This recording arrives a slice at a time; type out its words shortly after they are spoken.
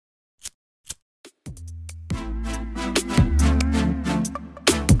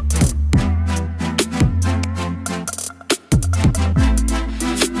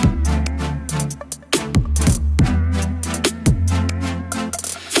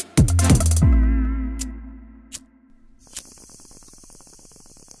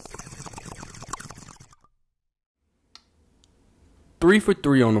3 for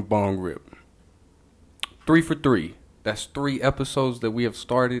 3 on the bong rip. 3 for 3. That's 3 episodes that we have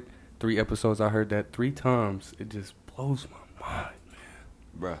started. 3 episodes. I heard that 3 times. It just blows my mind,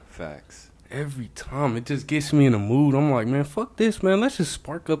 man. Bruh, facts. Every time. It just gets me in the mood. I'm like, man, fuck this, man. Let's just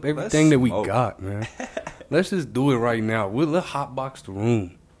spark up everything that we got, man. Let's just do it right now. Let's hotbox the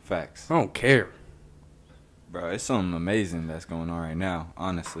room. Facts. I don't care. Bro, it's something amazing that's going on right now,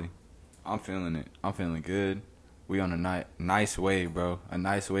 honestly. I'm feeling it. I'm feeling good. We on a nice wave, bro. A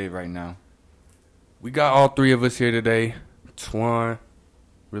nice wave right now. We got all 3 of us here today. Twan,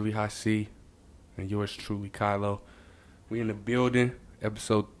 Really High C, and yours truly, Kylo. We in the building.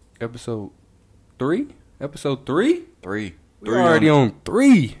 Episode 3? Episode 3? 3. We already on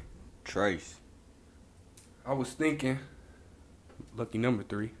 3. Trace. I was thinking, lucky number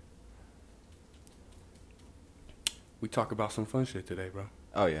 3. We talk about some fun shit today, bro.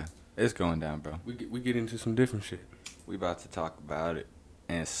 Oh, yeah. It's going down, bro. We get into some different shit. We about to talk about it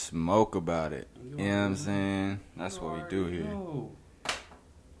and smoke about it. You know what I'm saying? That's what we do here.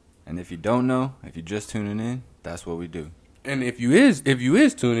 And if you don't know, if you're just tuning in, that's what we do. And if you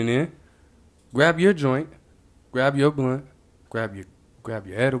is tuning in, grab your joint, grab your blunt, grab your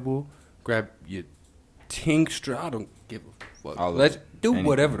edible, grab your tincture. I don't give a fuck. Let's do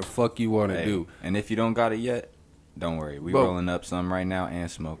whatever the fuck you want to do. And if you don't got it yet, don't worry. We rolling up some right now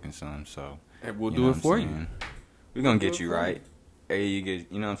and smoking some. So and we'll do it for you. We're gonna get you right. Hey, you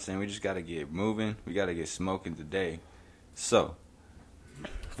know what I'm saying? We just gotta get moving. We gotta get smoking today. So,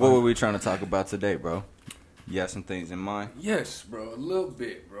 what were we trying to talk about today, bro? You have some things in mind? Yes, bro. A little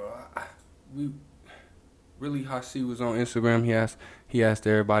bit, bro. We Really Hot C was on Instagram. He asked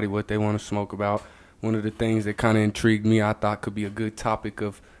everybody what they want to smoke about. One of the things that kind of intrigued me, I thought could be a good topic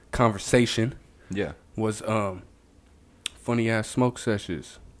of conversation. Yeah. Was funny ass smoke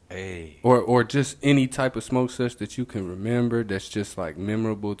sessions. Hey. Or just any type of smoke sesh that you can remember that's just like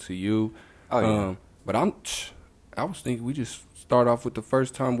memorable to you. Oh yeah. But I was thinking we just start off with the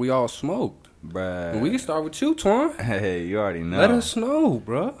first time we all smoked. Bruh. And we can start with you, Twan. Hey, you already know. Let us know,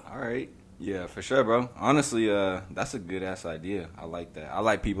 bro. All right. Yeah, for sure, bro. Honestly, that's a good ass idea. I like that. I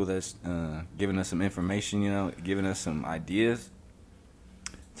like people that's giving us some information, you know, giving us some ideas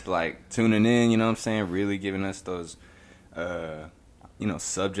to like tuning in, you know what I'm saying? Really giving us those you know,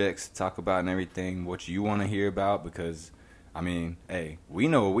 subjects to talk about and everything, what you want to hear about, because I mean, hey, we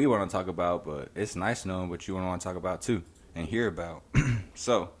know what we want to talk about, but it's nice knowing what you want to talk about too and hear about.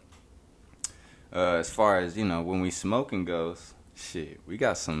 So, as far as, you know, when we smoking goes, shit, we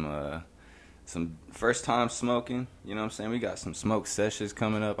got some first time smoking, you know what I'm saying? We got some smoke sessions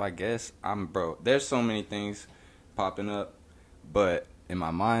coming up, I guess. Bro, there's so many things popping up, but in my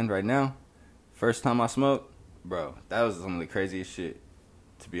mind right now, first time I smoked, bro, that was some of the craziest shit.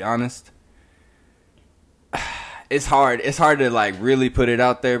 To be honest, it's hard to like really put it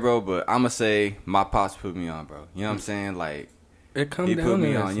out there, bro, but I'ma say my pops put me on, bro. You know what I'm saying? Like, it come he down put to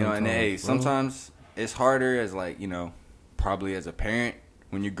me that on, you know, and hey, bro. sometimes it's harder as like, you know, probably as a parent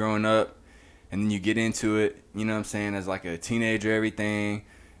when you're growing up and then you get into it, you know what I'm saying, as like a teenager, everything,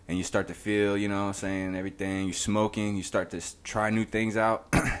 and you start to feel, you know what I'm saying, everything, you smoking, you start to try new things out,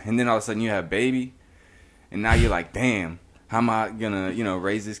 and then all of a sudden you have a baby, and now you're like, damn, how am I gonna, you know,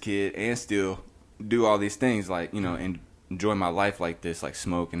 raise this kid and still do all these things, like, you know, and enjoy my life like this, like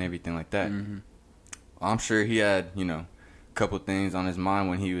smoke and everything like that. Mm-hmm. I'm sure he had, you know, a couple things on his mind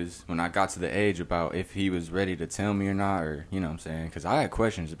when I got to the age about if he was ready to tell me or not, or, you know what I'm saying, because I had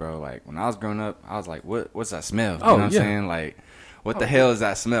questions, bro. Like, when I was growing up, I was like, what's that smell? You know what I'm saying? Like, what the hell is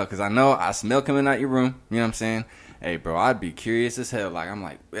that smell? Because I know I smell coming out your room, you know what I'm saying? Hey, bro, I'd be curious as hell. Like, I'm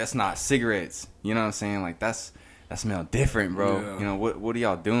like, that's not cigarettes, you know what I'm saying? Like, that smell different, bro. Yeah. You know, what are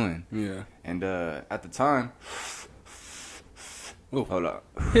y'all doing? Yeah. And at the time, Ooh. hold up.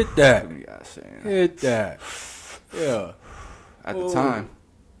 Hit that. What are you guys saying? Hit that. Yeah. At the time,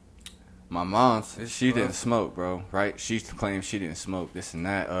 my mom, she didn't smoke, bro, right? She claimed she didn't smoke, this and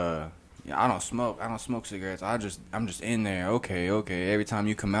that. Yeah, I don't smoke cigarettes. I'm just in there. Okay. Every time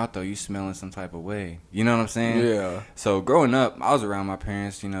you come out, though, you smelling some type of way. You know what I'm saying? Yeah. So growing up, I was around my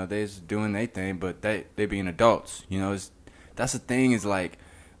parents, you know, they was doing their thing, but they being adults, you know, that's the thing is like,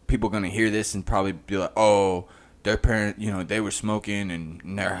 people gonna hear this and probably be like, oh, their parent, you know, they were smoking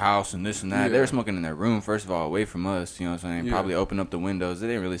in their house and this and that. Yeah. They were smoking in their room, first of all, away from us, you know what I'm saying? Yeah. Probably open up the windows. It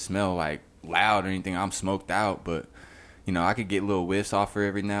didn't really smell like loud or anything. I'm smoked out, but, you know, I could get little whiffs off her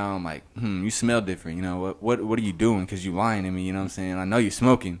every now. I'm like, you smell different. You know, what are you doing? Because you lying to me, you know what I'm saying? I know you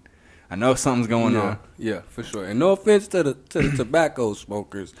smoking. I know something's going on. Yeah, for sure. And no offense to the tobacco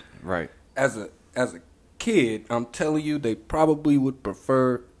smokers. Right. As a kid, I'm telling you, they probably would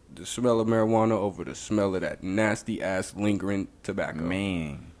prefer the smell of marijuana over the smell of that nasty ass lingering tobacco.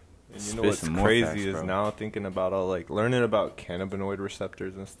 Man. And you know what's crazy is now thinking about all like learning about cannabinoid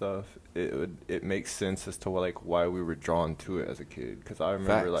receptors and stuff. It makes sense as to like why we were drawn to it as a kid. Because I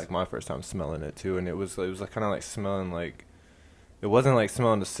remember like my first time smelling it too, and it was like kind of like smelling like it wasn't like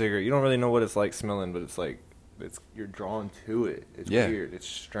smelling the cigarette. You don't really know what it's like smelling, but it's like you're drawn to it. It's weird. It's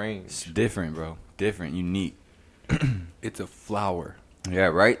strange. It's different, bro. Different, unique. It's a flower. Yeah,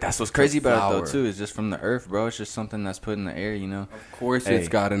 right? That's what's crazy about it, though, too. It's just from the earth, bro. It's just something that's put in the air, you know? Of course it's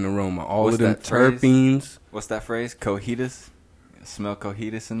got an aroma. All of them terpenes. What's that phrase? Cohitas? Smell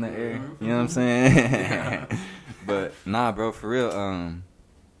cohitas in the air? You know what I'm saying? Yeah. But, nah, bro, for real.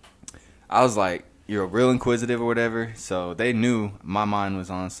 I was like, you're real inquisitive or whatever. So they knew my mind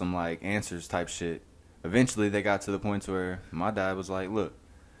was on some, like, answers type shit. Eventually, they got to the point where my dad was like, look,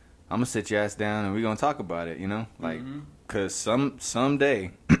 I'm going to sit your ass down and we're going to talk about it, you know? Like... Because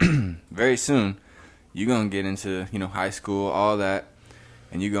someday, very soon, you're going to get into, you know, high school, all that,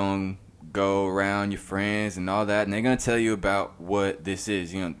 and you're going to go around your friends and all that, and they're going to tell you about what this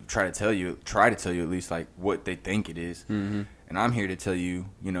is. You know, try to tell you at least, like, what they think it is. Mm-hmm. And I'm here to tell you,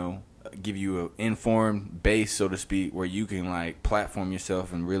 you know, give you an informed base, so to speak, where you can, like, platform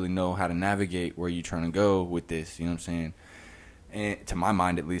yourself and really know how to navigate where you're trying to go with this, you know what I'm saying? And to my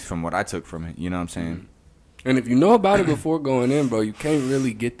mind, at least, from what I took from it, you know what I'm saying? Mm-hmm. And if you know about it before going in, bro, you can't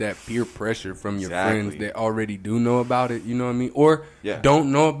really get that peer pressure from your friends that already do know about it, you know what I mean? Or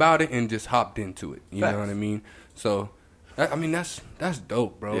don't know about it and just hopped into it, you know what I mean? So, I mean, that's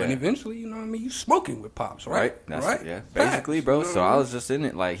dope, bro. Yeah. And eventually, you know what I mean, you smoking with Pops, right? Right? Yeah, basically, bro. You know so I was just in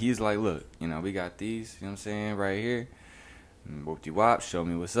it. Like, he's like, look, you know, we got these, you know what I'm saying, right here. Whoop-de-wop, show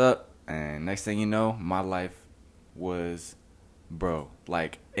me what's up. And next thing you know, my life was... bro,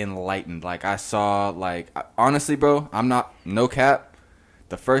 like, enlightened. Like, I saw, like, honestly, bro, I'm not, no cap,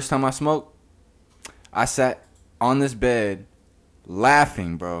 the first time I smoked, I sat on this bed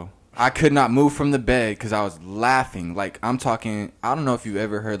laughing, bro. I could not move from the bed because I was laughing. Like, I'm talking, I don't know if you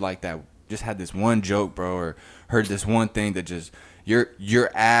ever heard, like, that, just had this one joke, bro, or heard this one thing that just,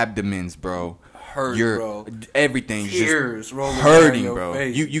 your abdomens, bro, hurt, bro. Everything just hurting, bro.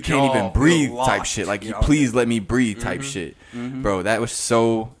 You can't even breathe type shit. Like, you please let me breathe type shit. Mm-hmm. Bro, that was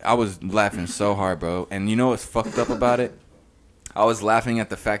so... I was laughing so hard, bro. And you know what's fucked up about it? I was laughing at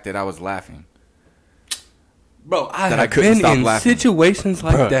the fact that I was laughing. Bro, I have been in situations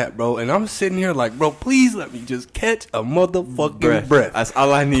like that, bro. And I'm sitting here like, bro, please let me just catch a motherfucking breath. That's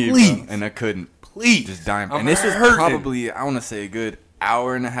all I need, please. Bro. And I couldn't. Please. Just dying. And this was probably, I want to say, a good...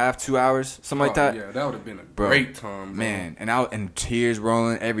 hour and a half, 2 hours, something like that. Yeah, that would have been a great time, bro. Man. And tears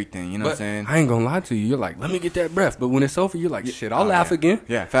rolling, everything. You know what I'm saying? I ain't gonna lie to you. You're like, let me get that breath. But when it's over, you're like, shit, I'll laugh again.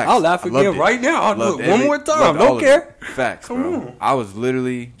 Yeah, facts. I'll laugh again right now. I'll do it one more time. Don't care. Facts, bro. I was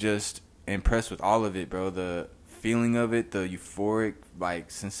literally just impressed with all of it, bro. The feeling of it, the euphoric,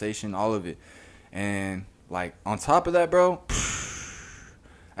 like, sensation, all of it. And, like, on top of that, bro,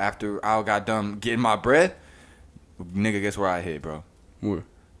 after I got done getting my breath, nigga, guess where I hit, bro? What?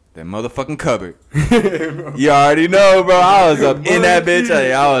 That motherfucking cupboard. You already know, bro. I was up in that bitch.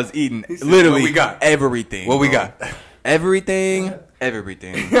 I was eating literally everything. What we got? Everything.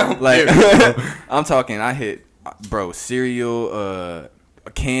 Like, I'm talking, I hit, bro, cereal,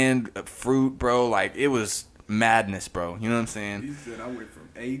 canned fruit, bro. Like, it was madness, bro. You know what I'm saying? He said I went from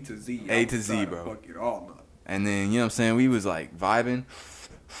A to Z. A to Z, bro. Fuck it all up. And then, you know what I'm saying? We was, like, vibing.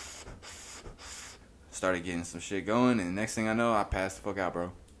 Started getting some shit going, and next thing I know, I passed the fuck out,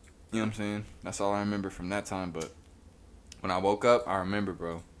 bro. You know what I'm saying? That's all I remember from that time, but when I woke up, I remember,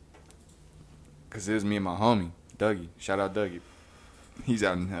 bro. Because it was me and my homie, Dougie. Shout out Dougie. He's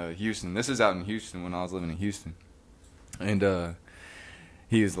out in Houston. This is out in Houston when I was living in Houston. And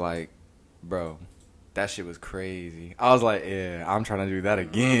he was like, bro, that shit was crazy. I was like, yeah, I'm trying to do that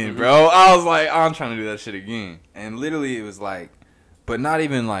again, bro. I was like, I'm trying to do that shit again. And literally, it was like, but not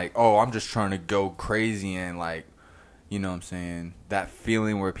even like, oh, I'm just trying to go crazy and like, you know what I'm saying? That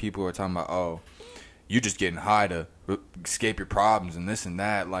feeling where people are talking about, oh, you just getting high to escape your problems and this and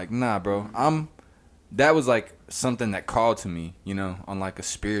that. Like, nah, bro. That was like something that called to me, you know, on like a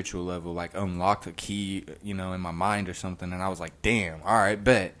spiritual level, like unlocked a key, you know, in my mind or something. And I was like, damn, all right,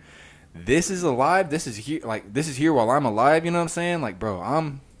 bet. This is alive. This is here. Like, this is here while I'm alive. You know what I'm saying? Like, bro,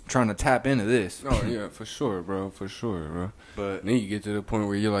 I'm trying to tap into this. Oh yeah, for sure, bro. For sure, bro. But then you get to the point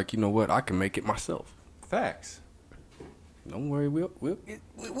where you're like, you know what? I can make it myself. Facts. Don't worry, we'll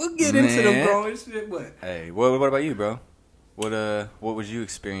get into the growing shit. But hey, what about you, bro? What was you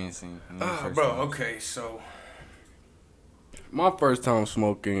experiencing? Bro, okay, so my first time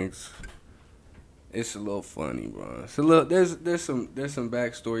smoking, It's a little funny, bro. It's a little. There's some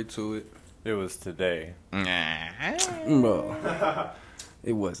backstory to it. It was today. Bro,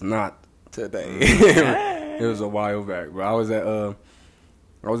 it was not today. It was a while back, bro. I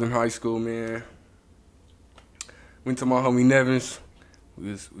was in high school, man. Went to my homie Nevin's.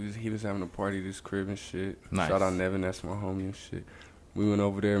 He was having a party at his crib and shit. Nice. Shout out Nevin, that's my homie and shit. We went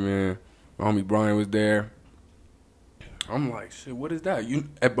over there, man. My homie Brian was there. I'm like, shit, what is that?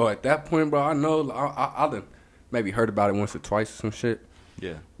 Bro, at that point, bro, I know I done maybe heard about it once or twice or some shit.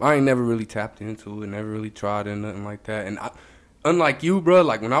 Yeah. I ain't never really tapped into it, never really tried it, nothing like that. And unlike you, bro,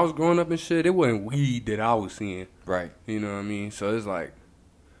 like when I was growing up and shit, it wasn't weed that I was seeing. Right. You know what I mean? So it's like,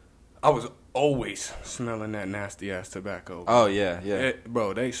 I was always smelling that nasty ass tobacco. Bro. Oh, yeah.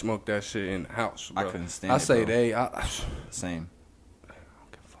 Bro, they smoked that shit in the house, bro. I couldn't stand it, I say bro. Same. Same. I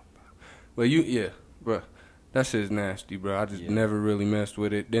don't give a fuck, bro. But bro. That shit's nasty, bro. I just never really messed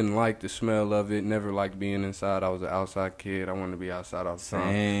with it. Didn't like the smell of it. Never liked being inside. I was an outside kid. I wanted to be outside all the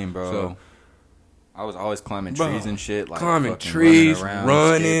time. Same, bro. So, I was always climbing trees and shit. Like climbing trees,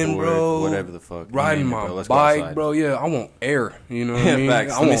 running, bro. Whatever the fuck. Riding my bike, bro. Yeah, I want air. You know what I mean?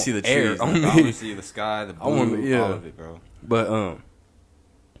 Facts. Let me see the trees. I want to see the sky, the blue, all of it, bro. But,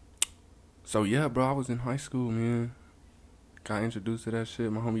 so yeah, bro, I was in high school, man. Got introduced to that shit.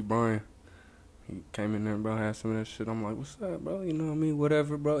 My homie Brian. He came in there, bro, had some of that shit. I'm like, what's up, bro? You know what I mean?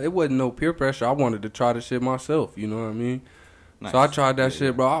 Whatever, bro. It wasn't no peer pressure. I wanted to try the shit myself. You know what I mean? Nice. So I tried that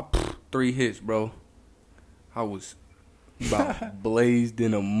shit, bro. 3 hits, bro. I was about blazed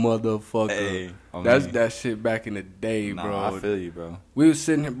in a motherfucker. Hey, that shit back in the day, bro. I feel you, bro. We was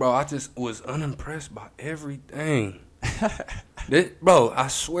sitting here, bro. I just was unimpressed by everything. Bro, I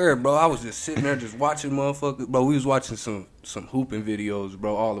swear, bro, I was just sitting there just watching motherfuckers. Bro, we was watching some hooping videos,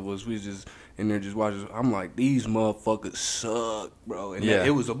 bro. All of us. We was just in there just watching. I'm like, these motherfuckers suck, bro. And it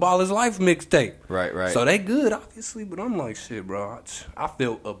was a Baller's Life mixtape. Right. So they good, obviously, but I'm like, shit, bro. I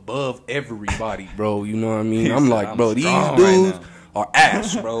feel above everybody, bro. You know what I mean? I'm like, bro, these dudes are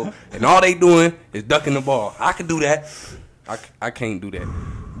ass, bro. And all they doing is ducking the ball. I could do that. I can't do that.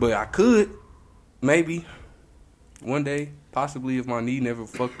 But I could, maybe, one day, possibly if my knee never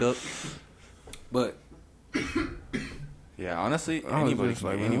fucked up. But yeah, honestly, anybody can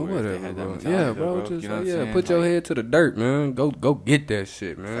like, get anywhere whatever, if they had that bro. mentality. Yeah, bro. Just Just you know what I'm saying? put your head to the dirt, man. Go get that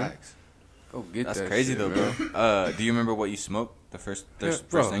shit, man. Facts. Go get that. That's crazy shit, though, man. bro. Do you remember what you smoked? The first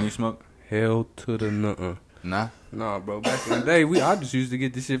thing you smoked? Hell to the nuh-uh. Nah, bro. Back in the day, I just used to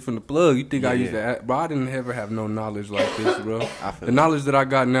get this shit from the plug. You think I used to? Bro, I didn't ever have no knowledge like this, bro. The knowledge that I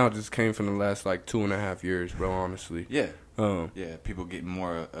got now just came from the last like 2.5 years, bro. Honestly. Yeah. People get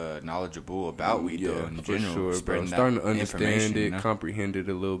more knowledgeable about weed though in general. Sure, bro. Starting to understand it, comprehend it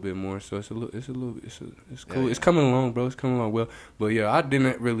a little bit more. So it's cool. Yeah. It's coming along, bro. It's coming along well. But yeah, I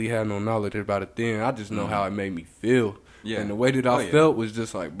didn't really have no knowledge about it then. I just know how it made me feel. Yeah. And the way that I felt was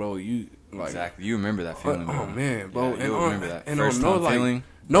just like, bro, you like exactly. You remember that feeling? Oh man, bro. Yeah, you remember that and first time feeling?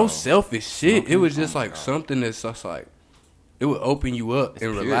 No selfish shit. It was just like something that's just like it would open you up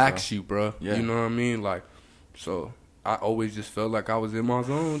and relax you, bro. Yeah. You know what I mean? Like so. I always just felt like I was in my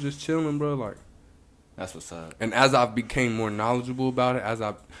zone, just chilling, bro. Like, that's what's up. And as I became more knowledgeable about it, as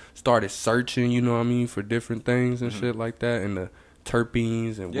I started searching, you know what I mean, for different things and shit like that, and the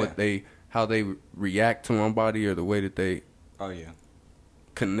terpenes and how they react to my body or the way that they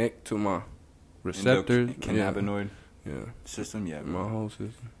connect to my receptors, cannabinoid system, my whole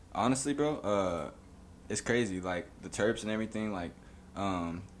system. Honestly, bro, it's crazy. Like the terps and everything, like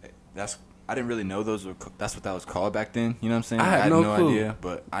I didn't really know that's what that was called back then. You know what I'm saying? I had no clue. idea,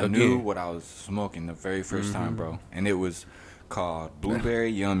 but I knew what I was smoking the very first time, bro. And it was called Blueberry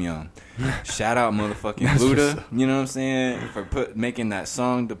Yum Yum. Shout out motherfucking Luda. You know what I'm saying? For making that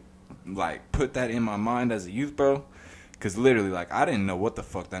song to like put that in my mind as a youth, bro. Cause literally, like, I didn't know what the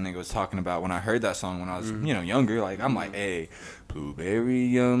fuck that nigga was talking about when I heard that song when I was, younger. Like, I'm like, hey, blueberry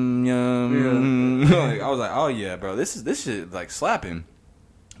yum yum. Yeah. Like, I was like, oh yeah, bro, this shit like slapping.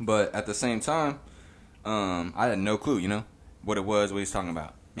 But at the same time, I had no clue, what it was, what he's talking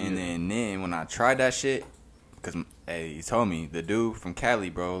about. And then when I tried that shit, because he told me, the dude from Cali,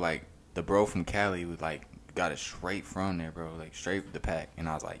 bro, like, the bro from Cali was like, got it straight from there, bro, like, straight from the pack. And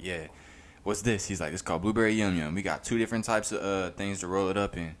I was like, yeah, what's this? He's like, it's called Blueberry Yum Yum. We got 2 different types of things to roll it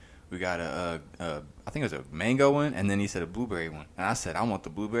up in. We got I think it was a mango one, and then he said a blueberry one. And I said, I want the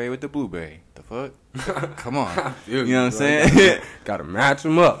blueberry with the blueberry. The fuck? Come on. You know what I'm saying? Gotta match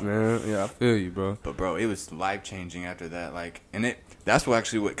them up, man. Yeah, I feel you, bro. But, bro, it was life-changing after that. Like, and that's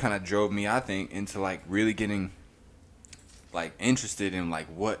what kind of drove me, I think, into, like, really getting, like, interested in, like,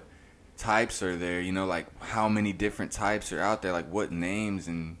 what types are there, you know, like how many different types are out there, like what names,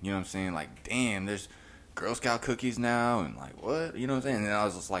 and you know what I'm saying, like damn, there's Girl Scout cookies now, and like what, you know what I'm saying, and then I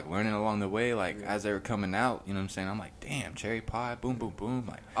was just like learning along the way, like as they were coming out, you know what I'm saying, I'm like damn, cherry pie, boom boom boom,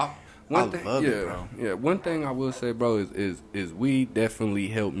 like I love it, bro. Yeah, one thing I will say, bro, is weed definitely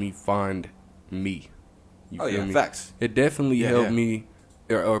helped me find me. You feel me? Facts. It definitely helped me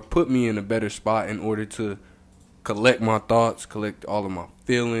or put me in a better spot in order to collect my thoughts, collect all of my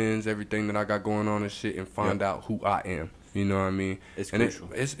feelings, everything that I got going on and shit, and find out who I am. You know what I mean? It's crucial.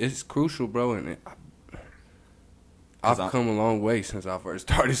 It's crucial, bro. And I've come a long way since I first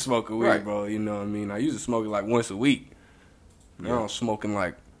started smoking weed, bro. You know what I mean? I used to smoke it like once a week. Now I'm smoking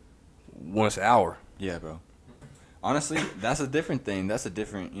like once an hour. Yeah, bro. Honestly, that's a different thing. That's a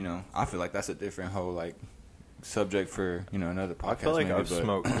different, you know, I feel like that's a different whole, like, subject for, you know, another podcast. I feel like I've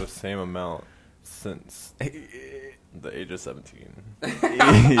smoked the same amount since the age of 17.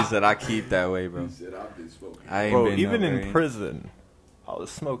 He said, I keep that way, bro. He said, I've been smoking. I ain't bro, been even in prison, I was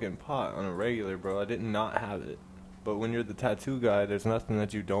smoking pot on a regular, bro. I did not have it. But when you're the tattoo guy, there's nothing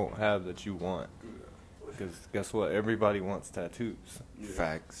that you don't have that you want. Because guess what? Everybody wants tattoos.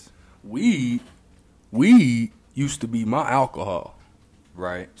 Facts. Weed used to be my alcohol.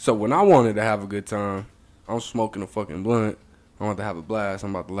 Right. So when I wanted to have a good time, I'm smoking a fucking blunt. I'm about to have a blast. I'm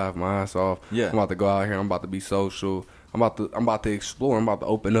about to laugh my ass off. Yeah. I'm about to go out here. I'm about to be social. I'm about to explore. I'm about to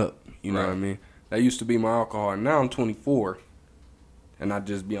open up. You know what I mean? That used to be my alcohol. And now I'm 24, and I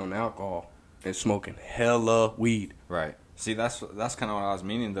just be on the alcohol and smoking hella weed. Right. See, that's kind of what I was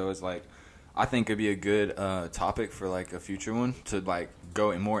meaning, though. Is like, I think it'd be a good topic for like a future one to like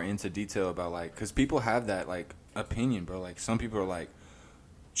go more into detail about like, because people have that like opinion, bro. Like some people are like,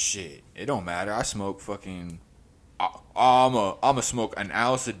 shit, it don't matter. I smoke fucking. I'ma smoke an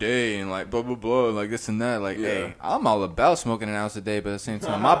ounce a day and like blah blah blah, like this and that. Like, hey, I'm all about smoking an ounce a day, but at the same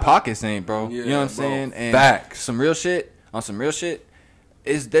time, my pockets ain't, bro. You know what I'm saying? And facts. Some real shit.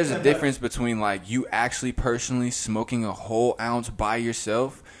 There's a difference between like you actually personally smoking a whole ounce by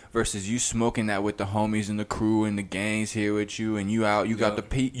yourself versus you smoking that with the homies and the crew and the gangs here with you, and you out, you got the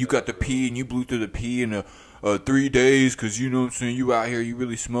pee, and you blew through the pee in 3 days, cause you know what I'm saying, you out here, you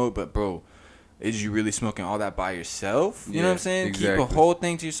really smoke, but bro, is you really smoking all that by yourself? You know what I'm saying? Exactly. Keep a whole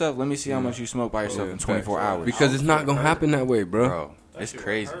thing to yourself. Let me see how much you smoke by yourself in 24 hours. Because it's not gonna happen that way, bro. It's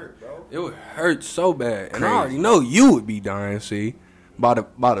crazy. It would hurt so bad, and I already know you would be dying. See, by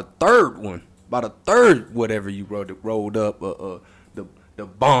the third one, by the third whatever you rolled up, the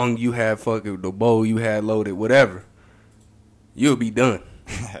bong you had, fucking the bowl you had loaded, whatever, you'll be done.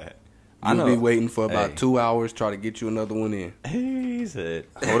 You'll be waiting for about 2 hours, try to get you another one in. He said,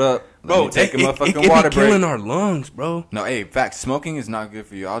 hold up. Bro, take a motherfucking it water be break. killing our lungs, bro. No, hey, facts. Smoking is not good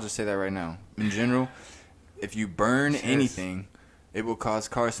for you. I'll just say that right now. In general, if you burn anything, it will cause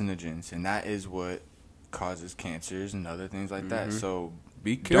carcinogens, and that is what causes cancers and other things like that. So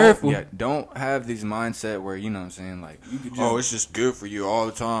be careful. Don't have these mindset where, you know what I'm saying, like, oh, it's just good for you all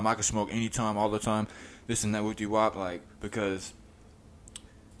the time. I can smoke anytime, all the time. This and that with you wop, like, because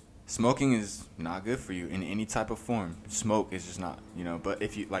smoking is not good for you in any type of form. Smoke is just not, you know. But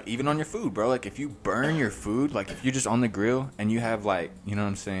if you, like, even on your food, bro, like, if you burn your food, like, if you're just on the grill and you have, like, you know what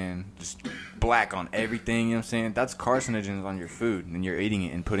I'm saying, just black on everything, you know what I'm saying, that's carcinogens on your food, and you're eating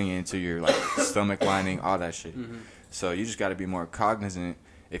it and putting it into your, like, stomach lining, all that shit. So you just got to be more cognizant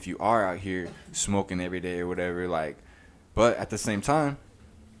if you are out here smoking every day or whatever, like, but at the same time,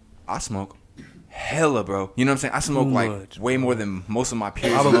 I smoke hella, bro. You know what I'm saying? I smoke way more than most of my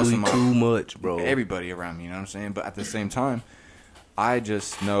peers. Probably too much, bro. Everybody around me, you know what I'm saying? But at the same time, I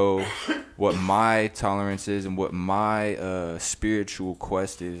just know what my tolerance is and what my spiritual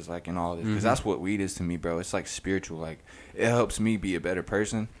quest is, like, in all this. Because that's what weed is to me, bro. It's like spiritual. Like, it helps me be a better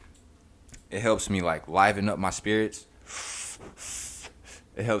person. It helps me, like, liven up my spirits.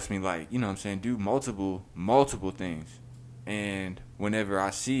 It helps me, like, you know what I'm saying, do multiple things. And whenever I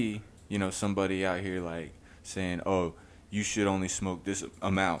see, you know, somebody out here, like, saying, oh, you should only smoke this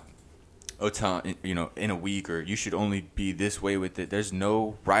amount of time, you know, in a week, or you should only be this way with it. There's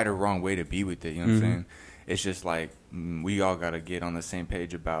no right or wrong way to be with it, you know what I'm saying? It's just, like, we all got to get on the same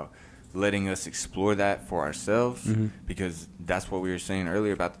page about letting us explore that for ourselves, because that's what we were saying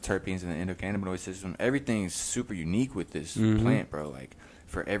earlier about the terpenes and the endocannabinoid system. Everything's super unique with this plant, bro, like,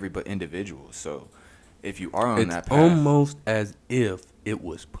 for every individual. So if you are on that path, almost as if it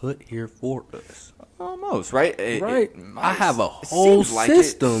was put here for us. Almost, right? I have a whole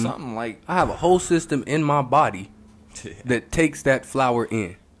system. Something like, I have a whole system in my body that takes that flower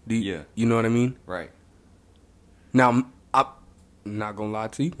in. You know what I mean? Right. Now, not gonna lie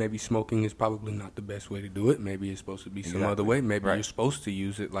to you, maybe smoking is probably not the best way to do it. Maybe it's supposed to be some other way. Maybe you're supposed to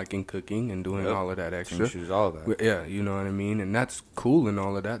use it like in cooking and doing all of that extra. All of that. Yeah, you know what I mean? And that's cool and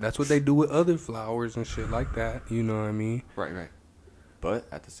all of that. That's what they do with other flowers and shit like that. You know what I mean? Right. But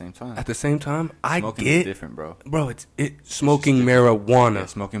at the same time, smoking is different, bro. Bro, smoking marijuana. Yeah,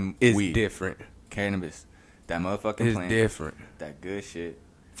 smoking is weed. different. Cannabis, that motherfucking plant. It's different. That good shit.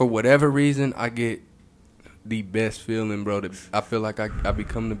 For whatever reason, I get the best feeling, bro. I feel like I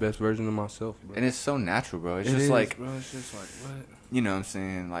become the best version of myself, bro. And it's so natural, bro. It's just like what? You know what I'm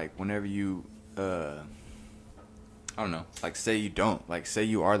saying? Like whenever you, I don't know. Like say you don't. Like say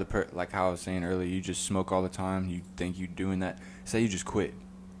you are like how I was saying earlier. You just smoke all the time. You think you doing that. Say you just quit,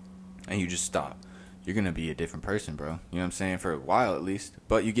 and you just stop. You're gonna be a different person, bro. You know what I'm saying? For a while at least.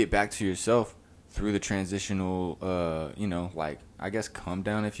 But you get back to yourself through the transitional, like I guess come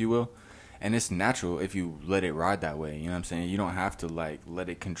down, if you will. And it's natural if you let it ride that way. You know what I'm saying? You don't have to like let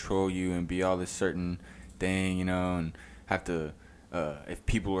it control you and be all this certain thing, you know, and have to. If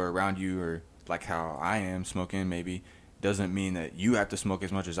people are around you or like how I am smoking, maybe doesn't mean that you have to smoke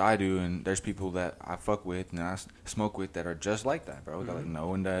as much as I do. And there's people that I fuck with and I smoke with that are just like that, bro. They're like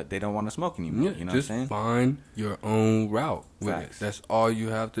knowing that they don't want to smoke anymore. Yeah, you know just what I'm saying? find your own route with Facts. it. That's all you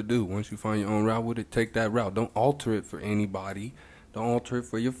have to do. Once you find your own route with it, take that route. Don't alter it for anybody. Don't alter it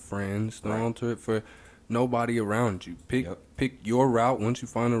for your friends. Don't alter it for nobody around you. Pick your route. Once you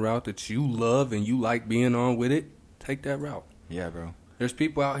find a route that you love and you like being on with it, take that route. Yeah, bro. There's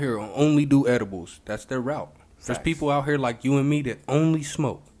people out here who only do edibles. That's their route. Facts. There's people out here like you and me that only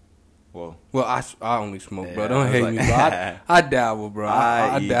smoke. Whoa. Well, I only smoke, bro. Don't hate me, bro. I dabble, bro.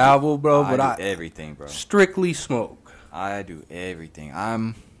 I do everything, bro. Strictly smoke. I do everything.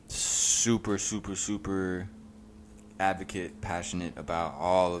 I'm super, super, super advocate, passionate about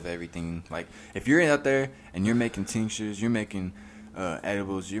all of everything. Like, if you're out there and you're making tinctures, you're making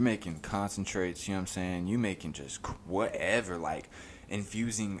edibles, you're making concentrates, you know what I'm saying? You making just whatever, like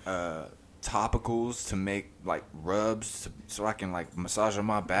infusing topicals to make like rubs so I can like massage on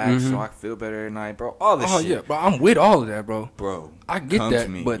my back so I can feel better at night, bro. All this shit. Oh yeah, bro. I'm with all of that, bro. Bro, I get come that, to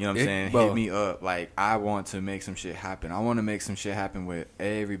me, but you know what I'm saying? Bro. Hit me up. Like, I want to make some shit happen. I want to make some shit happen with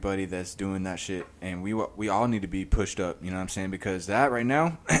everybody that's doing that shit, and we all need to be pushed up, you know what I'm saying? Because that right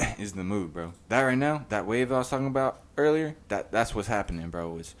now is the move, bro. That right now, that wave I was talking about earlier, that's what's happening,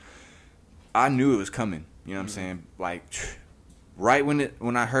 bro. I knew it was coming, you know what I'm saying? Like, right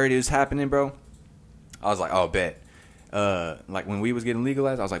when I heard it was happening, bro, I was like, oh, bet. Like when we was getting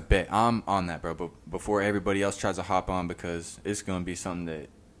legalized, I was like, bet, I'm on that, bro. But before everybody else tries to hop on, because it's gonna be something that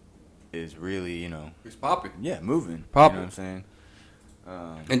is really, it's popping. Yeah, moving. Popping. You know what I'm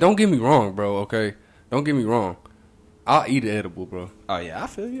saying? And don't get me wrong, bro. Okay, don't get me wrong. I'll eat an edible, bro. Oh yeah, I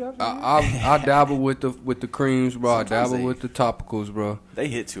feel you. I dabble with the creams, bro. Sometimes I dabble with the topicals, bro. They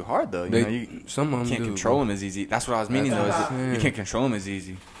hit too hard though. Some of them can't control them as easy. That's what I was meaning though. You can't control them as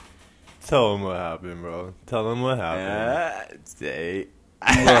easy. Tell them what happened, bro. Tell them what happened.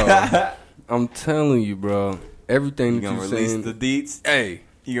 Bro, I'm telling you, bro. Everything that you're saying. You gonna release the deets? Hey.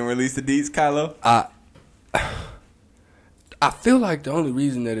 You gonna release the deets, Kylo? I feel like the only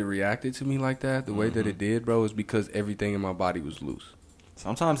reason that it reacted to me like that, the way that it did, bro, is because everything in my body was loose.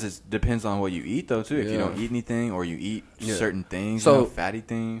 Sometimes it depends on what you eat, though, too. If you don't eat anything or you eat certain things, so, fatty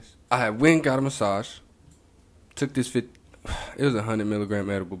things. I had went and got a massage. Took this it was 100 milligram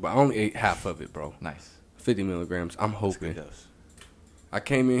edible, but I only ate half of it, bro. Nice. 50 milligrams. I'm hoping. That's a good dose. I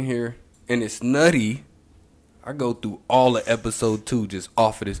came in here, and it's nutty. I go through all of episode 2 just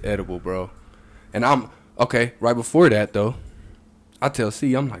off of this edible, bro. And okay, right before that, though, I tell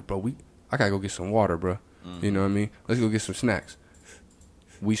C, I'm like, bro, I gotta go get some water, bro. You know what I mean? Let's go get some snacks.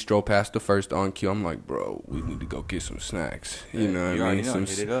 We stroll past the first on cue. I'm like, bro, we need to go get some snacks. You know what I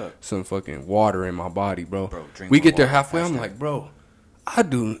mean? Some fucking water in my body, bro. We get there halfway. I'm like, bro,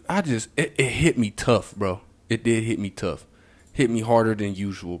 it hit me tough, bro. It did hit me tough. Hit me harder than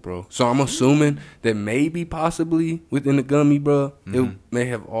usual, bro. So I'm assuming that maybe, possibly, within the gummy, bro, it may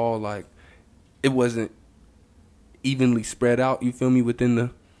have all, like, it wasn't evenly spread out, you feel me, within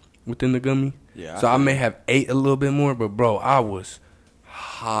the gummy. Yeah. So I may have ate a little bit more, but, bro, I was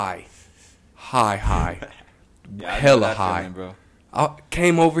high. Yeah, hella high. Feeling, bro. I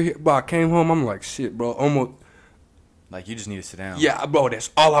came over here, bro. I came home. I'm like, shit, bro. Almost. Like, you just need to sit down. Yeah, bro. That's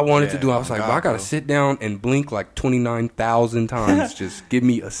all I wanted to do. I was like, bro, I got to sit down and blink like 29,000 times. Just give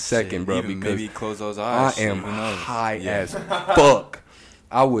me a second, bro. Because maybe close those eyes. I am high as fuck.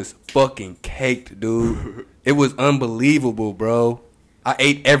 I was fucking caked, dude. It was unbelievable, bro. I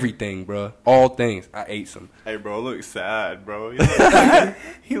ate everything, bro. All things. I ate some. Hey, bro, look sad, bro.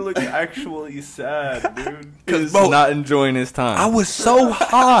 He looked. I actually sad, dude. He's not enjoying his time. I was so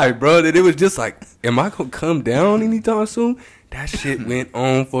high, bro, that it was just like, am I gonna come down anytime soon? That shit went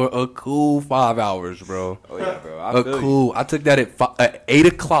on for a cool 5 hours, bro. Oh yeah, bro. I took that at 8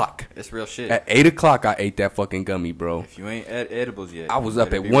 o'clock. It's real shit. At 8 o'clock, I ate that fucking gummy, bro. If you ain't edibles yet, I was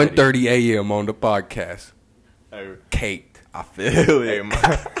up at 1:30 a.m. on the podcast. Caked. I feel it.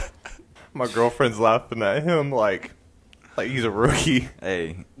 Hey, my girlfriend's laughing at him like he's a rookie.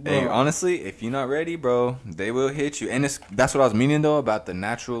 Hey, honestly, if you're not ready, bro, they will hit you. And that's what I was meaning, though, about the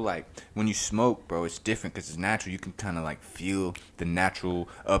natural, like, when you smoke, bro, it's different because it's natural. You can kind of, like, feel the natural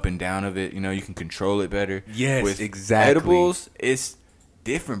up and down of it. You know, you can control it better. Yes, with exactly. edibles, it's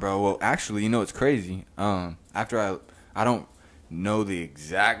different, bro. Well, actually, you know, it's crazy. After I don't know the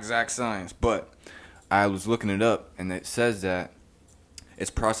exact science, but I was looking it up, and it says that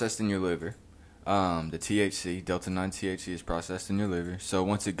it's processed in your liver. The THC, Delta-9 THC is processed in your liver. So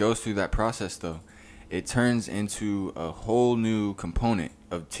once it goes through that process, though, it turns into a whole new component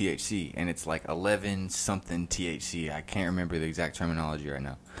of THC, and it's like 11-something THC. I can't remember the exact terminology right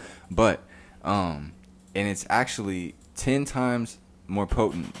now. But, and it's actually 10 times more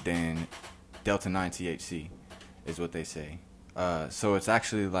potent than Delta-9 THC, is what they say. So it's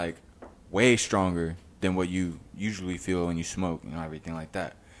actually, like, way stronger than what you usually feel when you smoke, you know, everything like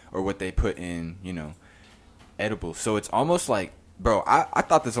that. Or what they put in, you know, edibles. So it's almost like, bro, I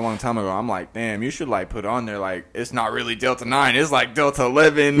thought this a long time ago. I'm like, damn, you should, like, put on there, like, it's not really Delta-9. It's, like,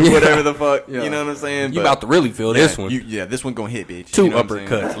 Delta-11, whatever the fuck. Yeah. You know what I'm saying? You about to really feel this one. This one gonna hit, bitch. Two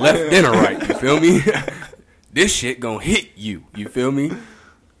uppercuts, left and a right. You feel me? This shit gonna hit you. You feel me?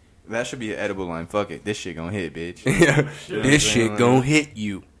 That should be an edible line. Fuck it. This shit gonna hit, bitch. This shit gonna hit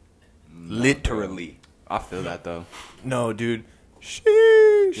you. Literally. I feel that, though. No, dude.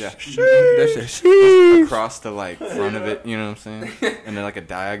 Sheesh. Yeah. That shit. Sheesh. Across the, like, front of it, you know what I'm saying? And then, like, a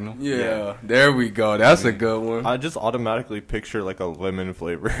diagonal. Yeah. There we go. That's a good one. I just automatically picture, like, a lemon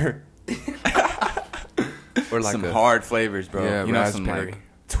flavor. Or like some hard flavors, bro. Yeah, you know, raspberry. some, like,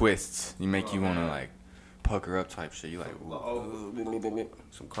 twists. You make you want to, like, pucker up type shit. You like,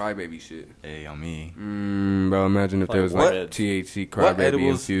 some crybaby shit. Hey, on me. Bro, imagine if there was, like, THC crybaby what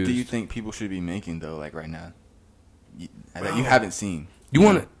edibles infused. do you think people should be making, though, like, right now? That you haven't seen. You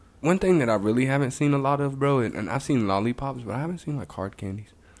want to... One thing that I really haven't seen a lot of, bro, and I've seen lollipops, but I haven't seen, like, hard candies.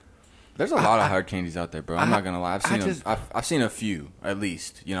 There's a lot of hard candies out there, bro. I'm not going to lie. I've seen a few, at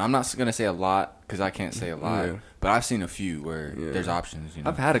least. You know, I'm not going to say a lot, because I can't say a lot. Yeah. But I've seen a few where there's options, you know.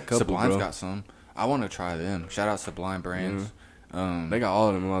 I've had a couple, Sublime's bro. got some. I want to try them. Shout out Sublime Brands. They got all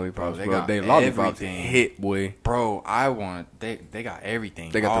of them lollipops, bro. They lollipops hit, boy. Bro, they got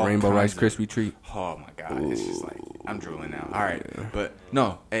everything. They got the Rainbow Rice Krispie treat. Oh my god, it's just like I'm drooling now. All right, but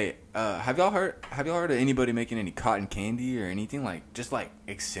no, hey, have y'all heard of anybody making any cotton candy or anything like just like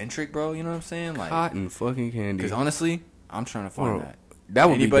eccentric, bro? You know what I'm saying? Like cotton fucking candy. Because honestly, I'm trying to find that. That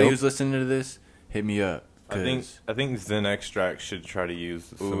would anybody be who's listening to this, hit me up. I think Zen Extract should try to use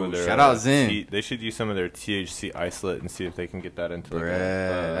some of their... Shout out Zen. They should use some of their THC isolate and see if they can get that into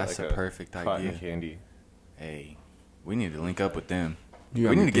that's like a perfect idea. Cotton candy. Hey, we need to link up with them.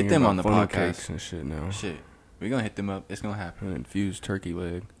 We need to get them on the podcast and shit now. Shit, we gonna hit them up. It's gonna happen. An infused turkey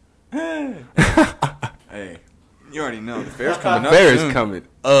leg. Hey, you already know the fair's coming up. Fair is coming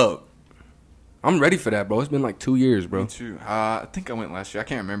up. I'm ready for that, bro. It's been like 2 years, bro. Me too. I think I went last year. I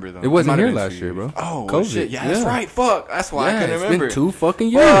can't remember though. It wasn't here last year, bro. Oh, COVID. Shit. Yeah, that's right. Fuck. That's why I couldn't remember. It's been 2 fucking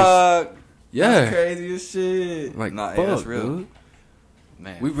years. Fuck. Yeah. That's crazy as shit. Like, nah, fuck, that's real. dude.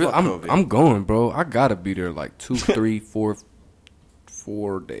 Man, I'm going, bro. I gotta be there like 2, 3,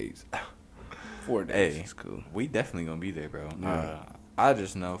 4 days. 4 days. Hey, it's cool. We definitely gonna be there, bro. Yeah. I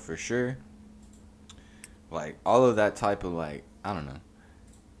just know for sure. Like all of that type of like, I don't know.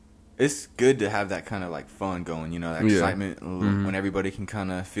 It's good to have that kind of like fun going, you know, that excitement when everybody can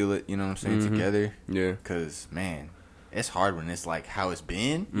kind of feel it, you know what I'm saying, together. Yeah. Because, man, it's hard when it's like how it's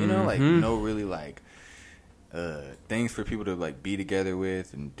been, you know, like no really like things for people to like be together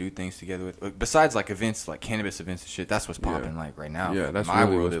with and do things together with. Besides like events, like cannabis events and shit, that's what's popping like right now. Yeah, that's my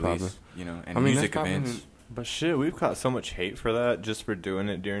really world what's at least, popping. you know, and music events. But shit, we've got so much hate for that just for doing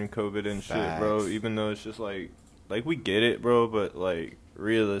it during COVID and shit, bro. Even though it's just like we get it, bro, but like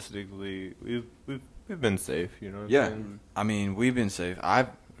realistically, we've been safe, you know. What I'm saying? I mean, we've been safe. I'm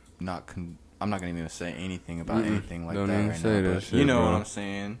not gonna even say anything about anything like that right now. But you know what I'm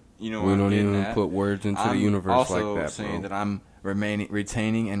saying. You know what I'm getting at. We don't even put words into the universe like that, bro. I'm also saying that I'm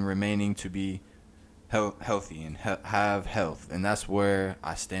retaining to be healthy and have health, and that's where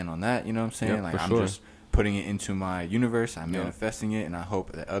I stand on that. You know what I'm saying? Yep, like I'm sure. just putting it into my universe. I'm manifesting it, and I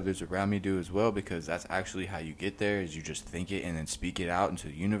hope that others around me do as well, because that's actually how you get there, is you just think it and then speak it out into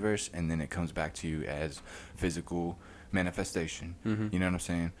the universe, and then it comes back to you as physical manifestation. You know what I'm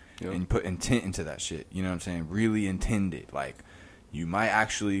saying? And you put intent into that shit. You know what I'm saying? Really intend it. Like, you might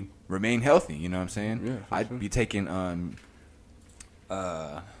actually remain healthy. You know what I'm saying? Yeah, I'd be taking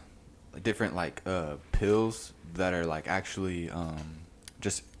different like pills that are like actually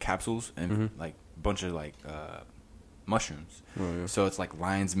just capsules and like a bunch of like mushrooms. So it's like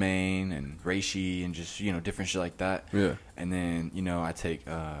lion's mane and reishi and just, you know, different shit like that. And then, you know, I take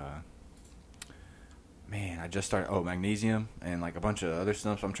I just started magnesium and like a bunch of other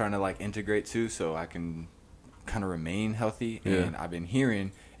stuff I'm trying to like integrate too, so I can kind of remain healthy. And I've been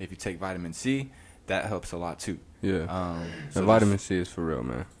hearing if you take vitamin C, that helps a lot too. So vitamin C is for real,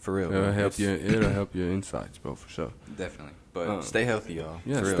 man. For real. It'll help you. It'll help your insides, bro, for sure. Definitely. But stay healthy, y'all.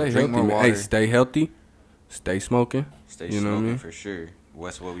 Yeah, for stay real. healthy. More water. Hey, stay healthy. Stay smoking. Stay you know smoking, what I mean? for sure.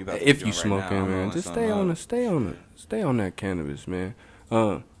 What's what we about to if be you doing right smoking, now, man, just stay on that cannabis, man.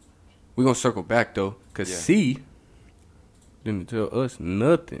 We're gonna circle back though, cause C didn't tell us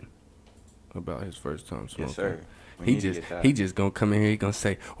nothing about his first time smoking. Yes, sir. He just gonna come in here. He gonna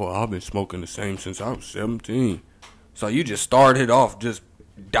say, "Well, I've been smoking the same since I was 17." So you just started off just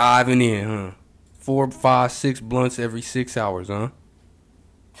diving in, huh? 4, 5, 6 blunts every 6 hours, huh?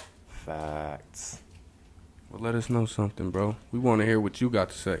 Facts. Well, let us know something, bro. We want to hear what you got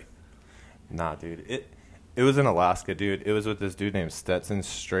to say. Nah, dude. It was in Alaska, dude. It was with this dude named Stetson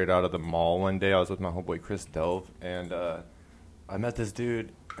straight out of the mall one day. I was with my homeboy Chris Delve, and I met this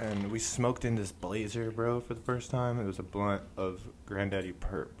dude, and we smoked in this blazer, bro, for the first time. It was a blunt of Granddaddy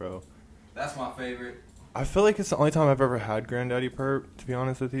Perp, bro. That's my favorite. I feel like it's the only time I've ever had Granddaddy Perp, to be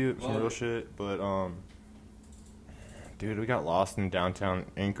honest with you. Some real shit. But, dude, we got lost in downtown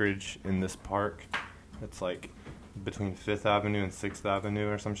Anchorage in this park. It's like between 5th Avenue and 6th Avenue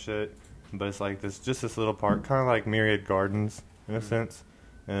or some shit. But it's like this little park, kind of like Myriad Gardens in a sense.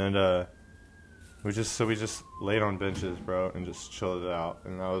 And we just laid on benches, bro, and just chilled it out.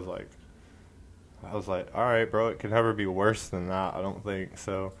 And I was like, all right, bro, it could never be worse than that, I don't think.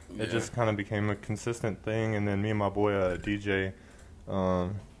 So it just kind of became a consistent thing. And then me and my boy DJ,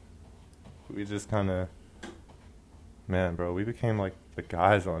 we just kind of, man, bro, we became like the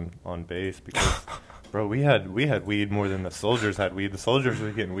guys on bass because, bro, we had weed more than the soldiers had weed. The soldiers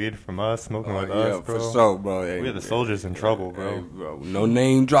were getting weed from us, smoking with us, bro. For sure, bro. Hey, we had the soldiers in trouble, bro. Hey, bro. No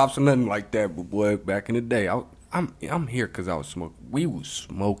name drops or nothing like that, but boy, back in the day, I'm here because I was smoking. We was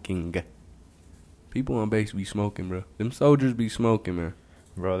smoking. People on base be smoking, bro. Them soldiers be smoking, man.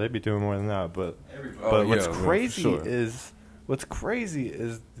 Bro, they be doing more than that. But what's crazy is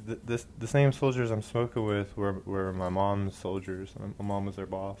the same soldiers I'm smoking with were my mom's soldiers. My mom was their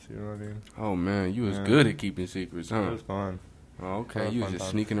boss. You know what I mean? Oh man, you was good at keeping secrets, huh? It was fun. Oh, okay. You was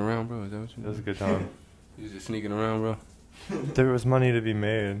just sneaking around, bro. Is that what you? It was a good time. You was just sneaking around, bro. There was money to be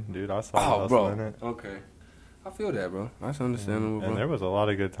made, dude. I saw bro. In it. Okay, I feel that, bro. That's understandable, bro. And there was a lot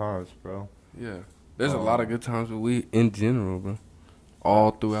of good times, bro. Yeah. There's a lot of good times with weed in general, bro.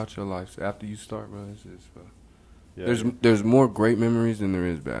 All throughout your life. So after you start, bro, it's just, bro. Yeah, there's more great memories than there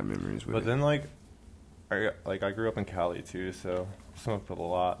is bad memories with it. But then, like, I grew up in Cali, too, so smoked a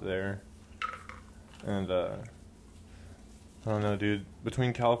lot there. And, I don't know, dude.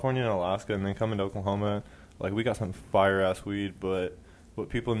 Between California and Alaska and then coming to Oklahoma, like, we got some fire-ass weed, but what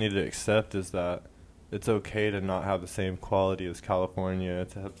people need to accept is that it's okay to not have the same quality as California,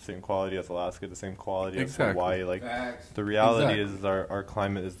 to have the same quality as Alaska, the same quality as Hawaii. Like, the reality is our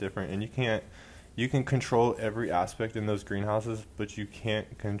climate is different, and you can control every aspect in those greenhouses, but you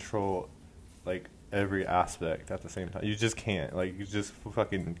can't control, like, every aspect at the same time. You just can't. Like, you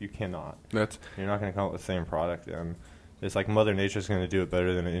cannot. You're not going to come up with the same product, and it's like Mother Nature's going to do it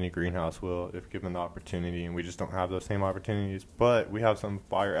better than any greenhouse will if given the opportunity, and we just don't have those same opportunities. But we have some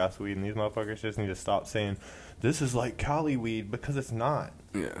fire-ass weed, and these motherfuckers just need to stop saying, this is like Cali weed, because it's not.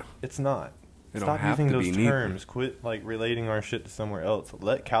 Yeah. It's not. Stop using those terms. Quit, like, relating our shit to somewhere else.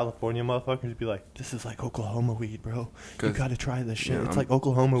 Let California motherfuckers be like, this is like Oklahoma weed, bro. You got to try this shit. It's like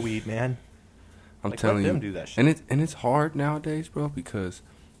Oklahoma weed, man. I'm telling you. Let them do that shit. And it's hard nowadays, bro, because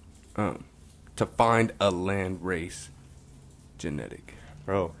to find a land race genetic,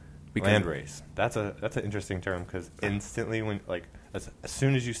 bro. Land race. That's an interesting term because instantly when as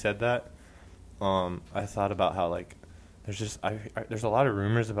soon as you said that, I thought about how like there's a lot of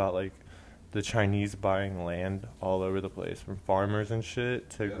rumors about like the Chinese buying land all over the place from farmers and shit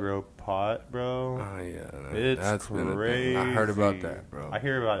to grow pot, bro. Oh yeah, that's crazy. I heard about that, bro. I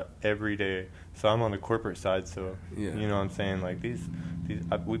hear about it every day. So I'm on the corporate side, so you know what I'm saying. Like these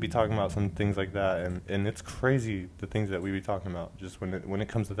we be talking about some things like that, and it's crazy the things that we be talking about. Just when it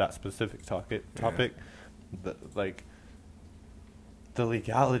comes to that specific topic, like the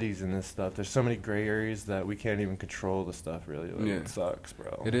legalities in this stuff. There's so many gray areas that we can't even control the stuff. Really, like, it sucks,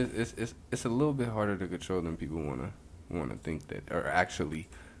 bro. It is. It's a little bit harder to control than people wanna think that, or actually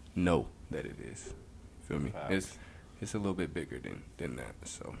know that it is. Feel me? Facts. It's a little bit bigger than that.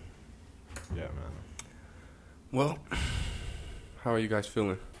 So. Yeah, man. Well, how are you guys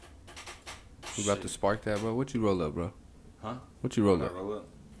feeling? You about to spark that, bro? What you roll up, bro? Huh? What you roll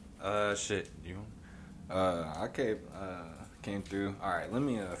up? Shit. You? I came through. All right. Let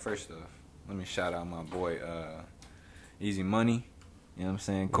me first off, let me shout out my boy, Easy Money. You know what I'm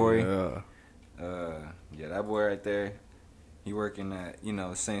saying, Corey. Yeah. That boy right there. He working at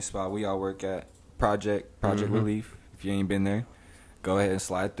the same spot we all work at. Project Relief. If you ain't been there, go ahead and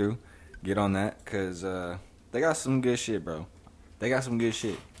slide through. Get on that, cause they got some good shit, bro. They got some good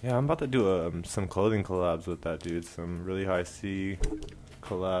shit. Yeah, I'm about to do some clothing collabs with that dude. Some really high C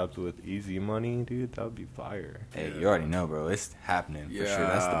collabs with Easy Money, dude. That would be fire. Hey, you already know, bro. It's happening for sure.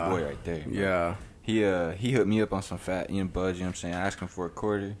 That's the boy right there. Bro. Yeah. He hooked me up on some fat buds. You know what I'm saying? I asked him for a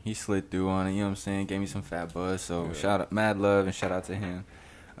quarter. He slid through on it. You know what I'm saying? Gave me some fat buzz. So shout out, mad love, and shout out to him.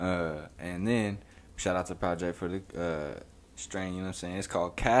 And then shout out to Project for the strain, you know what I'm saying? It's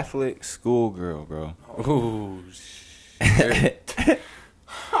called Catholic Schoolgirl, bro. Oh, shit.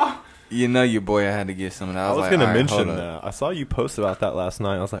 You know your boy, I had to get some of that. I was like, gonna mention that. I saw you post about that last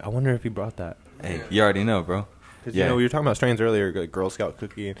night. I was like, I wonder if he brought that. Hey, you already know, bro. Because, you know, we were talking about strains earlier, like Girl Scout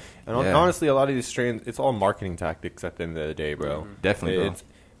cookie. And honestly, a lot of these strains, it's all marketing tactics at the end of the day, bro. Definitely, bro.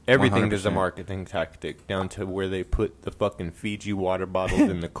 Everything 100%. is a marketing tactic, down to where they put the fucking Fiji water bottles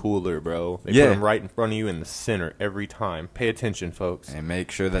in the cooler, bro. They put them right in front of you in the center every time. Pay attention, folks. And make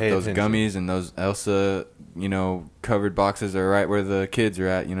sure that those gummies and those Elsa, covered boxes are right where the kids are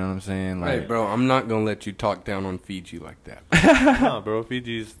at. You know what I'm saying? Like, hey, bro, I'm not going to let you talk down on Fiji like that. No, bro,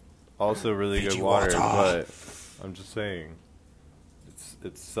 Fiji's also really good water, but I'm just saying.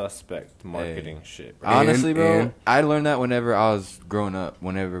 It's suspect marketing shit, bro. Honestly, bro, I learned that whenever I was growing up.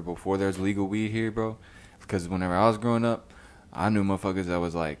 Before there's legal weed here, bro. Because whenever I was growing up, I knew motherfuckers that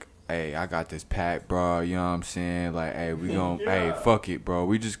was like, hey, I got this pack, bro. You know what I'm saying? Like, hey, we gonna, hey, fuck it, bro.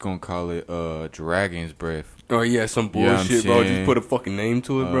 We just gonna call it Dragon's Breath. Oh, yeah, some bullshit, bro. Just put a fucking name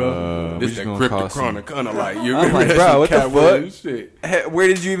to it, bro. This is Cryptochronic, kind of like, you I'm like, bro, what the fuck? Shit. Hey, where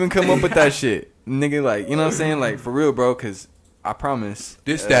did you even come up with that shit? Nigga, like, you know what I'm saying? Like, for real, bro, because I promise.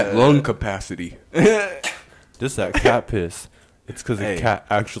 This that lung capacity. This that cat piss. It's because the cat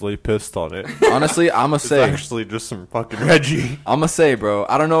actually pissed on it. Honestly, I'ma say. It's actually just some fucking Reggie. I'ma say, bro.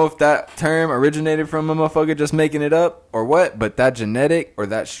 I don't know if that term originated from a motherfucker just making it up or what, but that genetic or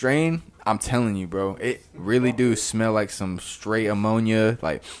that strain, I'm telling you, bro, it really do smell like some straight ammonia.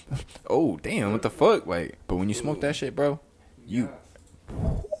 Like, oh, damn, what the fuck? Like, but when you smoke that shit, bro, you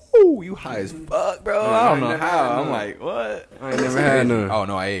high as fuck, bro. I don't know how. I'm like, what? I ain't never had none. Oh,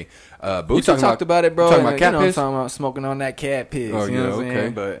 no, I ain't. Bootsy talked about it, bro. You talking about cat piss? I'm talking about smoking on that cat piss. Oh, you know what I'm okay.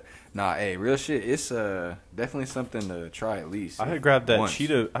 saying? But, nah, hey, real shit, it's definitely something to try at least. I had grabbed that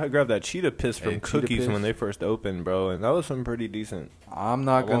cheetah piss from Cookies when they first opened, bro, and that was some pretty decent. I'm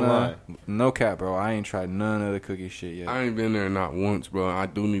not gonna no cap, bro. I ain't tried none of the cookie shit yet. I ain't been there not once, bro. I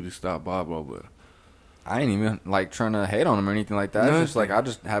do need to stop by, bro, but I ain't even like trying to hate on them or anything like that. It's just like I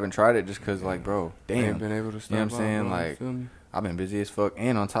just haven't tried it just because, like, bro, damn, I ain't been able to stop. You know what I'm saying? Bro, like, I've been busy as fuck,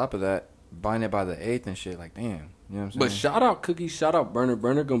 and on top of that, buying it by the 8th and shit. Like, damn, you know what I'm saying? But shout out Cookies, shout out Burner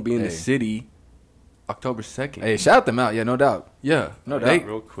gonna be in the city October 2nd. Hey, shout them out, yeah, no doubt. Yeah, no doubt.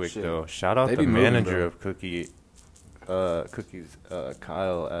 Real quick though, shout out the manager of Cookies,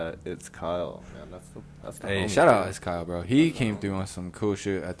 Kyle at It's Kyle. Man, that's the hey, shout out It's Kyle, bro. He came through on some cool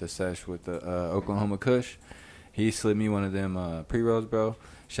shit at the sesh with the Oklahoma Kush. He slid me one of them pre-rolls, bro.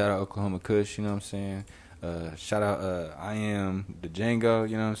 Shout out Oklahoma Kush, you know what I'm saying? Shout out I Am the Django,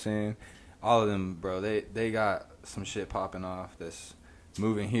 you know what I'm saying? All of them, bro. They got some shit popping off that's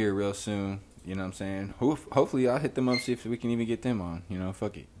moving here real soon. You know what I'm saying? Hopefully I'll hit them up, see if we can even get them on. You know,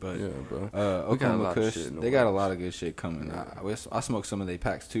 fuck it. But yeah, bro. Oklahoma Kush, they got a lot of good shit coming. Yeah. I smoked some of their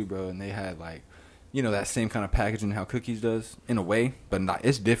packs too, bro, and they had like, you know, that same kind of packaging how Cookies does in a way, but not.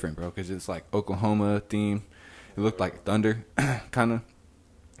 It's different, bro, because it's like Oklahoma theme. It looked like thunder, kind of.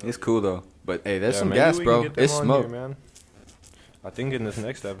 It's cool though. But hey, there's some gas, bro. It's smoke. Man. I think in this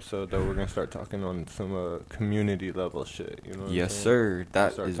next episode, though, we're gonna start talking on some community level shit. You know? Yes, sir.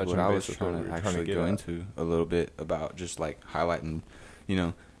 That is what I was trying to actually go into a little bit about, just like highlighting, you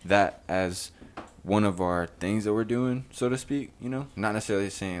know, that as one of our things that we're doing, so to speak. You know, not necessarily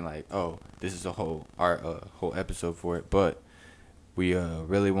saying like, oh, this is whole episode for it, but we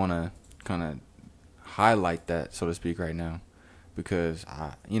really want to kind of highlight that, so to speak, right now, because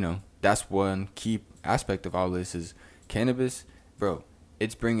you know, that's one key aspect of all this is cannabis. Bro,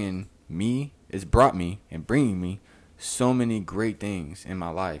 it's brought me and bringing me so many great things in my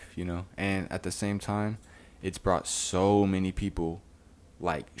life, you know, and at the same time, it's brought so many people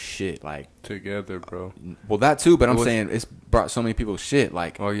like shit, like together, bro. Well, that too, but I'm saying it's brought so many people shit,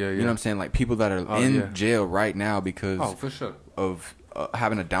 like, oh yeah, you know what I'm saying, like people that are in jail right now because for sure of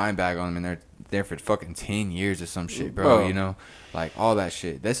having a dime bag on them, and they're there for fucking 10 years or some shit, bro. You know, like all that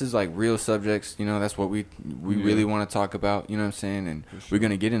shit. This is like real subjects, you know. That's what we really want to talk about, you know what I'm saying, and we're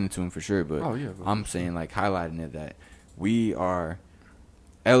gonna get into them for sure. But I'm saying like highlighting it that we are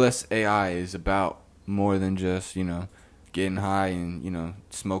LSAI is about more than just, you know, getting high and, you know,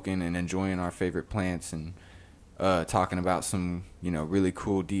 smoking and enjoying our favorite plants and talking about some, you know, really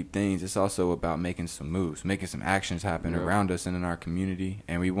cool deep things. It's also about making some moves, making some actions happen around us and in our community.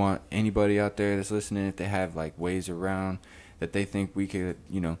 And we want anybody out there that's listening, if they have like ways around that they think we could,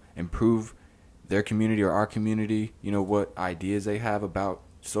 you know, improve their community or our community, you know, what ideas they have about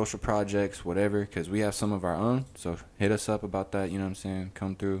social projects, whatever, because we have some of our own. So hit us up about that, you know what I'm saying?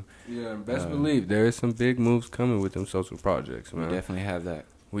 Come through. Yeah, best believe there is some big moves coming with them social projects, man. We definitely have that.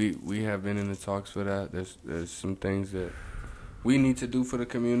 We have been in the talks for that. There's some things that we need to do for the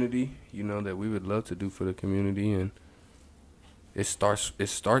community, you know, that we would love to do for the community, and it's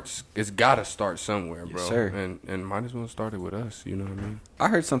gotta start somewhere, bro. Yes, sir. And might as well start it with us, you know what I mean? I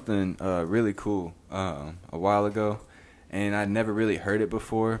heard something really cool a while ago, and I'd never really heard it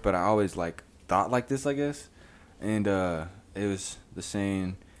before, but I always like thought like this, I guess. And it was the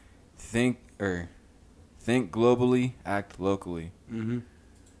saying, think globally, act locally.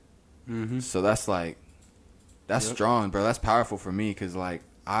 So that's like, that's strong, bro. That's powerful for me, because like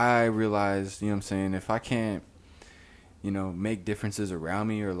I realize, you know what I'm saying, if I can't, you know, make differences around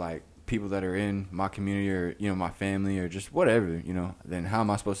me, or like people that are in my community, or, you know, my family, or just whatever, you know, then how am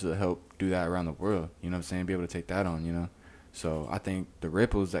I supposed to help do that around the world? You know what I'm saying? Be able to take that on, you know? So I think the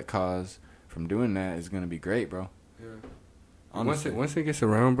ripples that cause from doing that is going to be great, bro. Yeah. Once it gets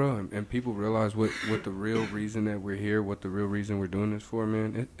around, bro, and people realize what the real reason that we're here, what the real reason we're doing this for,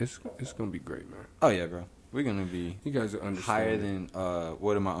 man, it's gonna be great, man. Oh yeah, bro. We're gonna be, you guys are higher than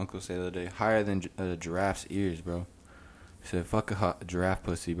what did my uncle say the other day? Higher than a giraffe's ears, bro. He said, "Fuck a giraffe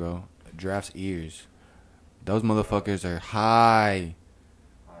pussy, bro. Giraffe's ears. Those motherfuckers are high,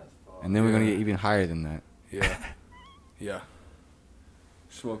 and then we're gonna get even higher than that." Yeah, yeah.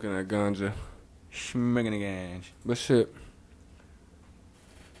 Smoking that ganja, schmigging the ganj, but shit.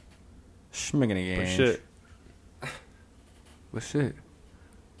 But shit.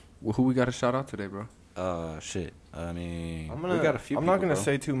 Well, who we got to shout out today, bro? Shit. I mean, we got a few. I'm not gonna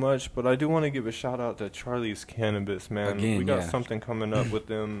say too much, but I do want to give a shout out to Charlie's Cannabis, man. Again, we got something coming up with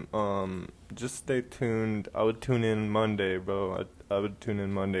them. Just stay tuned. I would tune in Monday, bro. I would tune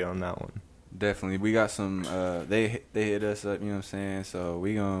in Monday on that one. Definitely. We got some. They hit us up. You know what I'm saying? So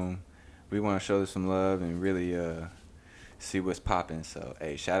we want to show them some love and really see what's popping. So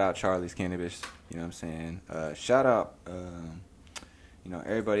hey, shout out Charlie's Cannabis. You know what I'm saying? Shout out. You know,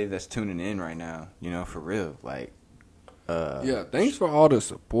 everybody that's tuning in right now, you know, for real, like, yeah, thanks for all the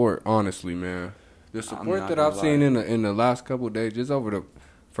support, honestly, man. The support that I've seen in the last couple of days, just over the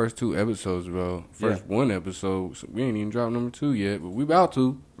first 2 episodes, bro. First 1 episode, so we ain't even dropped number 2 yet, but we about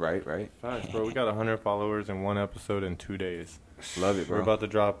to. Right. Facts, bro. We got 100 followers in 1 episode in 2 days. Love it, bro. We're about to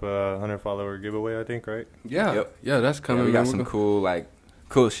drop a 100 follower giveaway, I think, right? Yeah. Yep. Yeah, that's coming. Yeah, we got some cool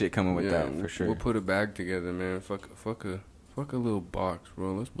shit coming with that, for sure. We'll put a bag together, man. Fuck a little box,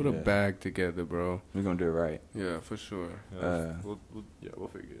 bro. Let's put a bag together, bro. We're gonna do it right. Yeah, for sure. We'll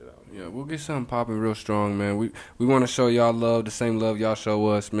figure it out. Yeah, we'll get something popping real strong, man. We want to show y'all love, the same love y'all show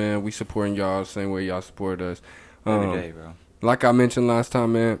us, man. We supporting y'all the same way y'all support us. Every day, bro. Like I mentioned last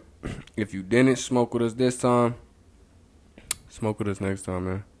time, man, if you didn't smoke with us this time, smoke with us next time,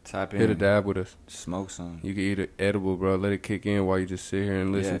 man. Tap in. Hit a dab with us. Smoke some. You can eat an edible, bro. Let it kick in while you just sit here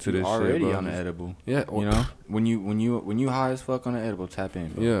and listen to this shit, bro. Already on the edible. Yeah. You know? When you high as fuck on the edible, tap in,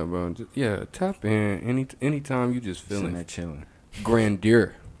 bro. Yeah, bro. Tap in. Anytime you just feeling sitting there chilling.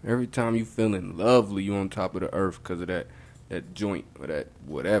 Grandeur. Every time you feeling lovely, you on top of the earth because of that joint or that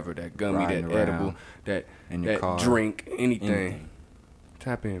whatever, that gummy, riding that edible, that car. drink, anything.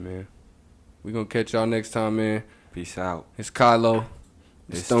 Tap in, man. We gonna catch y'all next time, man. Peace out. It's Kylo.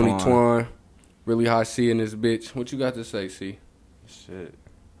 It's Stony Twan. Really high C in this bitch. What you got to say, C? Shit.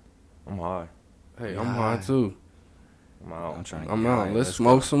 I'm high. Hey, I'm high too. I'm out. I'm trying to I'm out. Let's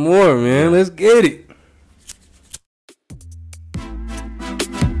smoke some more, man. Let's get it.